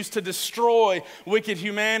was used to destroy wicked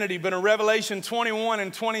humanity, but in Revelation 21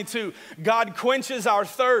 and 22, God quenches our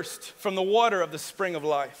thirst from the water of the spring of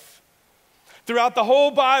life. Throughout the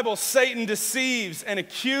whole Bible, Satan deceives and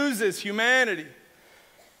accuses humanity.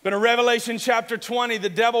 But in Revelation chapter 20, the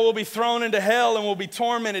devil will be thrown into hell and will be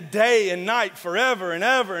tormented day and night forever and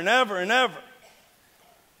ever and ever and ever.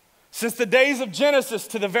 Since the days of Genesis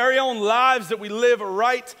to the very own lives that we live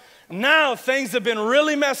right now, things have been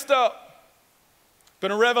really messed up. But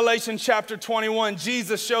in Revelation chapter 21,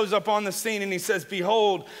 Jesus shows up on the scene and he says,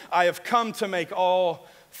 "Behold, I have come to make all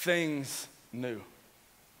things new."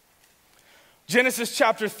 Genesis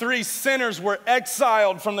chapter 3, sinners were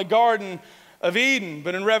exiled from the Garden of Eden,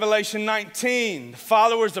 but in Revelation 19,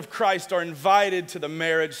 followers of Christ are invited to the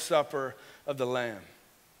marriage supper of the Lamb.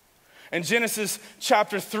 In Genesis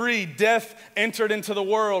chapter 3, death entered into the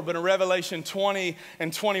world, but in Revelation 20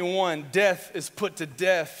 and 21, death is put to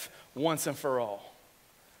death once and for all.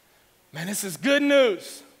 Man, this is good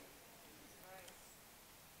news.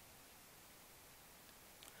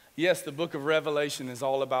 Yes, the book of Revelation is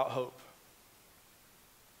all about hope.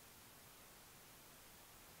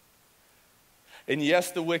 And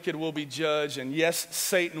yes, the wicked will be judged, and yes,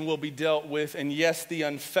 Satan will be dealt with, and yes, the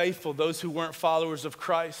unfaithful, those who weren't followers of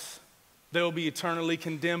Christ, they will be eternally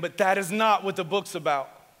condemned, but that is not what the book's about.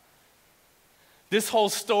 This whole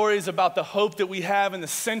story is about the hope that we have in the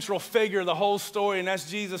central figure of the whole story, and that's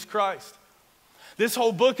Jesus Christ. This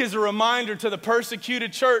whole book is a reminder to the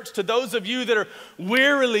persecuted church, to those of you that are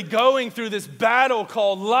wearily going through this battle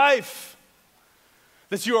called life,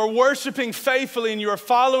 that you are worshiping faithfully and you are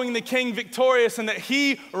following the King victorious, and that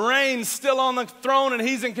he reigns still on the throne and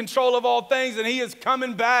he's in control of all things, and he is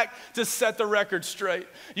coming back to set the record straight.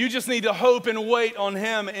 You just need to hope and wait on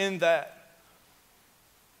him in that.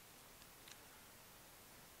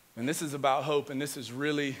 And this is about hope, and this is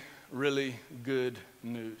really, really good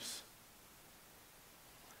news.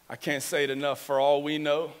 I can't say it enough. For all we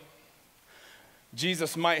know,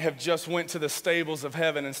 Jesus might have just went to the stables of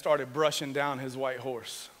heaven and started brushing down his white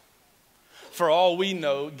horse. For all we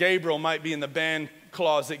know, Gabriel might be in the band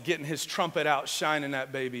closet getting his trumpet out, shining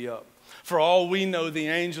that baby up. For all we know, the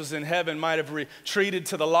angels in heaven might have retreated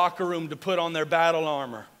to the locker room to put on their battle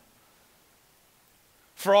armor.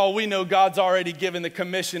 For all we know, God's already given the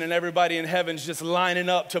commission and everybody in heaven's just lining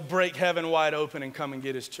up to break heaven wide open and come and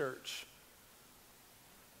get his church.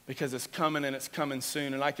 Because it's coming, and it's coming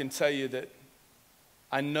soon. And I can tell you that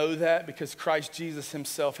I know that because Christ Jesus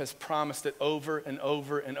himself has promised it over and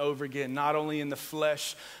over and over again, not only in the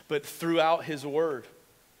flesh, but throughout his word.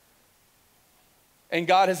 And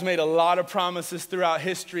God has made a lot of promises throughout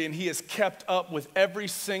history, and he has kept up with every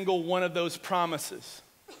single one of those promises.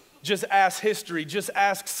 Just ask history, just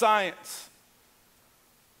ask science.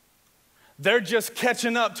 They're just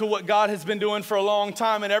catching up to what God has been doing for a long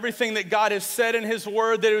time, and everything that God has said in his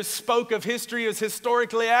word that is spoke of history is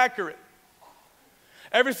historically accurate.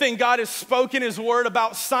 Everything God has spoken in his word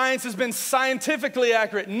about science has been scientifically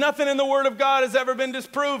accurate. Nothing in the word of God has ever been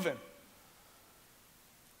disproven.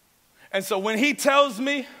 And so when he tells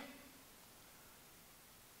me,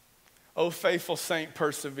 "Oh, faithful saint,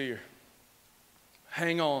 persevere.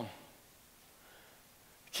 Hang on.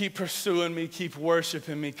 Keep pursuing me, keep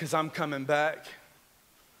worshiping me, because I'm coming back,"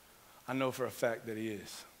 I know for a fact that he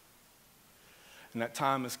is. And that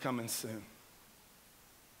time is coming soon.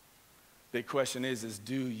 Big question is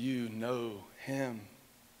do you know him?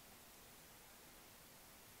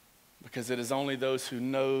 Because it is only those who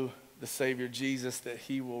know the Savior Jesus that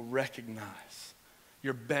he will recognize.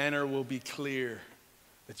 Your banner will be clear.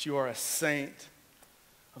 that you are a saint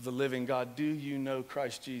of the living God? Do you know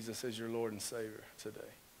Christ Jesus as your Lord and Savior today?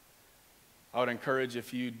 I would encourage,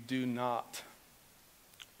 if you do not,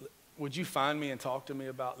 would you find me and talk to me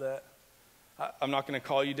about that? I'm not going to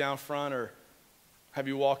call you down front or have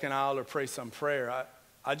you walk an aisle or pray some prayer.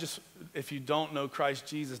 I just, if you don't know Christ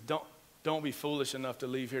Jesus, don't be foolish enough to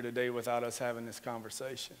leave here today without us having this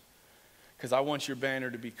conversation. Because I want your banner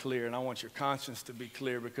to be clear and I want your conscience to be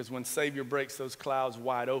clear, because when Savior breaks those clouds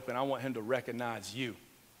wide open, I want him to recognize you.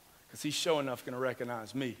 Because he's sure enough going to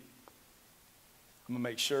recognize me. I'm going to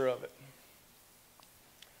make sure of it.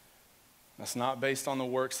 That's not based on the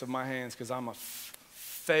works of my hands, because I'm a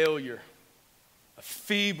failure, a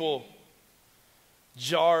feeble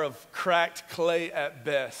jar of cracked clay at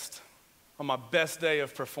best on my best day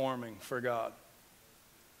of performing for God.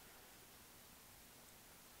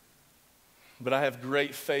 But I have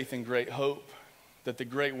great faith and great hope that the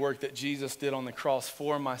great work that Jesus did on the cross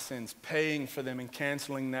for my sins, paying for them and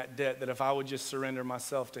canceling that debt, that if I would just surrender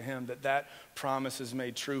myself to him, that promise is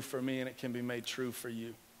made true for me and it can be made true for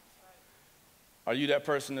you. Are you that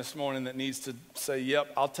person this morning that needs to say,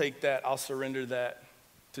 yep, I'll take that, I'll surrender that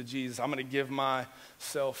to Jesus. I'm going to give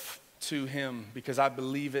myself to him because I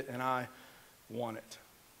believe it and I want it.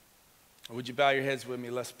 Would you bow your heads with me?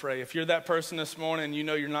 Let's pray. If you're that person this morning, you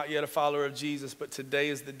know you're not yet a follower of Jesus, but today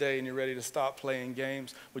is the day and you're ready to stop playing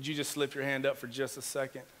games, would you just slip your hand up for just a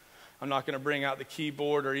second? I'm not going to bring out the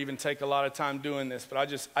keyboard or even take a lot of time doing this, but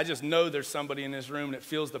I just know there's somebody in this room that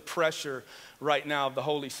feels the pressure right now of the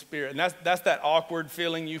Holy Spirit. And that's that awkward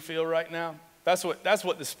feeling you feel right now. That's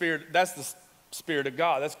the Spirit of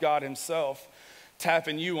God. That's God himself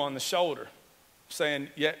tapping you on the shoulder, saying,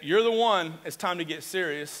 yeah, you're the one. It's time to get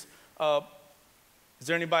serious. Is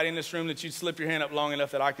there anybody in this room that you'd slip your hand up long enough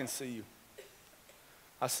that I can see you?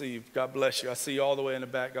 I see you. God bless you. I see you all the way in the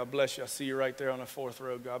back. God bless you. I see you right there on the fourth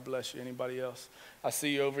row. God bless you. Anybody else? I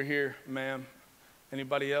see you over here, ma'am.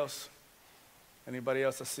 Anybody else? Anybody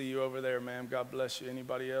else? I see you over there, ma'am. God bless you.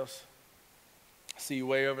 Anybody else? I see you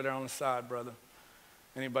way over there on the side, brother.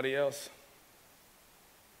 Anybody else?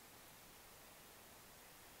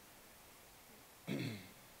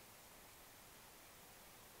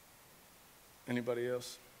 Anybody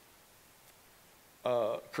else?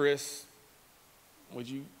 Chris, would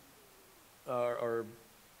you, or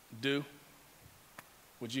do,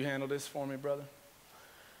 would you handle this for me, brother?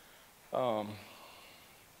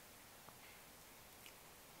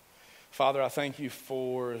 Father, I thank you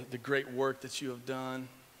for the great work that you have done.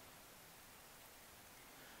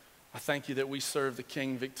 I thank you that we serve the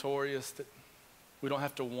King victorious, that we don't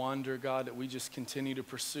have to wander, God, that we just continue to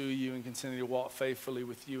pursue you and continue to walk faithfully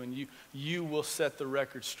with you. And you will set the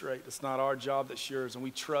record straight. It's not our job, that's yours, and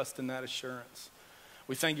we trust in that assurance.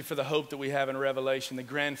 We thank you for the hope that we have in Revelation, the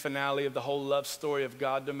grand finale of the whole love story of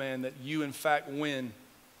God to man, that you in fact win,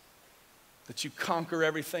 that you conquer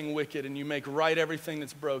everything wicked and you make right everything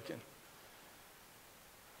that's broken.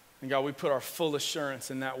 And God, we put our full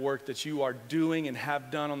assurance in that work that you are doing and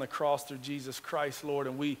have done on the cross through Jesus Christ, Lord.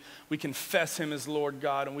 And we confess him as Lord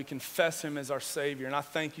God, and we confess him as our Savior. And I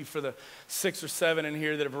thank you for the 6 or 7 in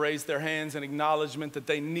here that have raised their hands in acknowledgement that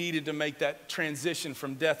they needed to make that transition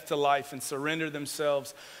from death to life and surrender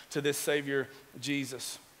themselves to this Savior,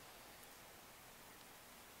 Jesus.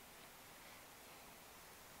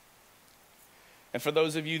 And for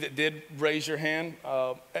those of you that did raise your hand,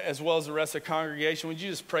 as well as the rest of the congregation, would you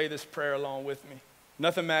just pray this prayer along with me?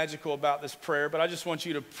 Nothing magical about this prayer, but I just want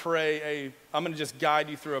you to pray I'm going to just guide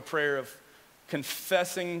you through a prayer of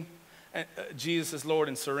confessing Jesus as Lord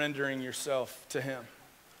and surrendering yourself to him.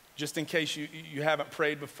 Just in case you haven't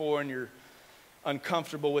prayed before and you're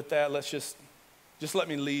uncomfortable with that, just let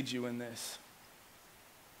me lead you in this.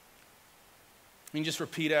 You can just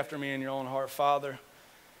repeat after me in your own heart. Father,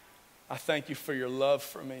 I thank you for your love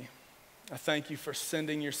for me. I thank you for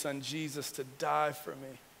sending your son Jesus to die for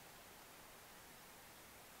me.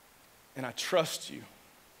 And I trust you.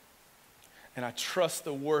 And I trust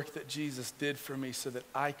the work that Jesus did for me so that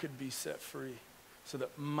I could be set free, so that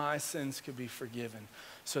my sins could be forgiven,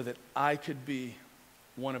 so that I could be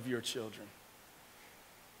one of your children.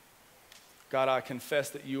 God, I confess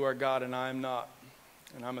that you are God and I am not.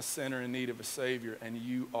 And I'm a sinner in need of a Savior, and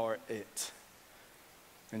you are it.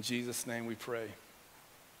 In Jesus' name we pray.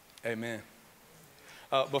 Amen.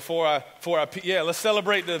 Let's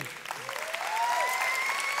celebrate the...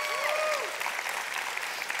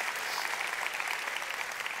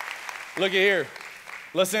 Look at here.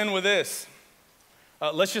 Let's end with this.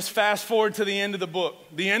 Let's just fast forward to the end of the book,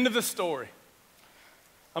 the end of the story.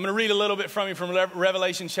 I'm going to read a little bit from you from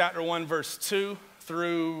Revelation chapter 1, verse 2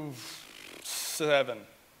 through 7.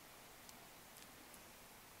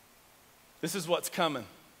 This is what's coming.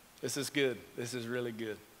 This is good. This is really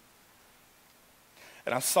good.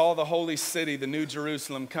 And I saw the holy city, the new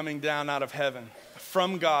Jerusalem, coming down out of heaven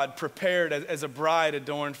from God, prepared as a bride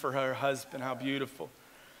adorned for her husband. How beautiful.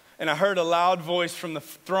 And I heard a loud voice from the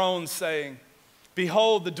throne saying,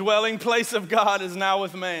 behold, the dwelling place of God is now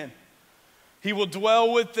with man. He will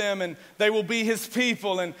dwell with them, and they will be his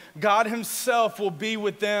people, and God himself will be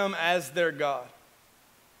with them as their God.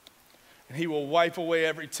 And he will wipe away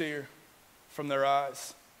every tear from their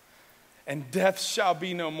eyes. And death shall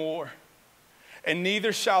be no more. And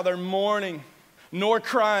neither shall there mourning, nor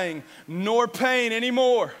crying, nor pain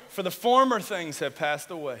anymore, for the former things have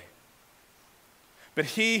passed away. But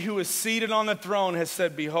he who is seated on the throne has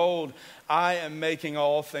said, behold, I am making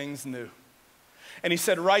all things new. And he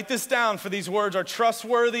said, write this down, for these words are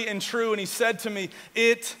trustworthy and true. And he said to me,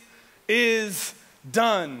 it is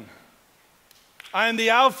done. I am the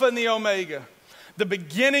Alpha and the Omega, the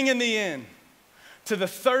beginning and the end. To the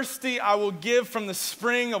thirsty I will give from the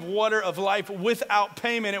spring of water of life without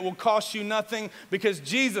payment. It will cost you nothing because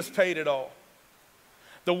Jesus paid it all.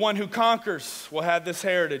 The one who conquers will have this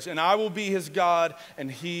heritage, and I will be his God,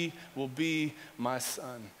 and he will be my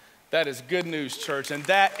son. That is good news, church, and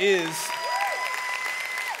that is...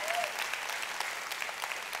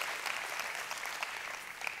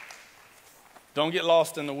 Don't get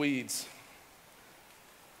lost in the weeds.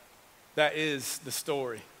 That is the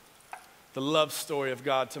story. The love story of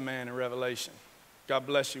God to man in Revelation. God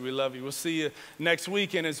bless you. We love you. We'll see you next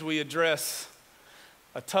weekend as we address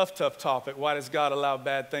a tough topic. Why does God allow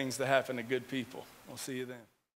bad things to happen to good people? We'll see you then.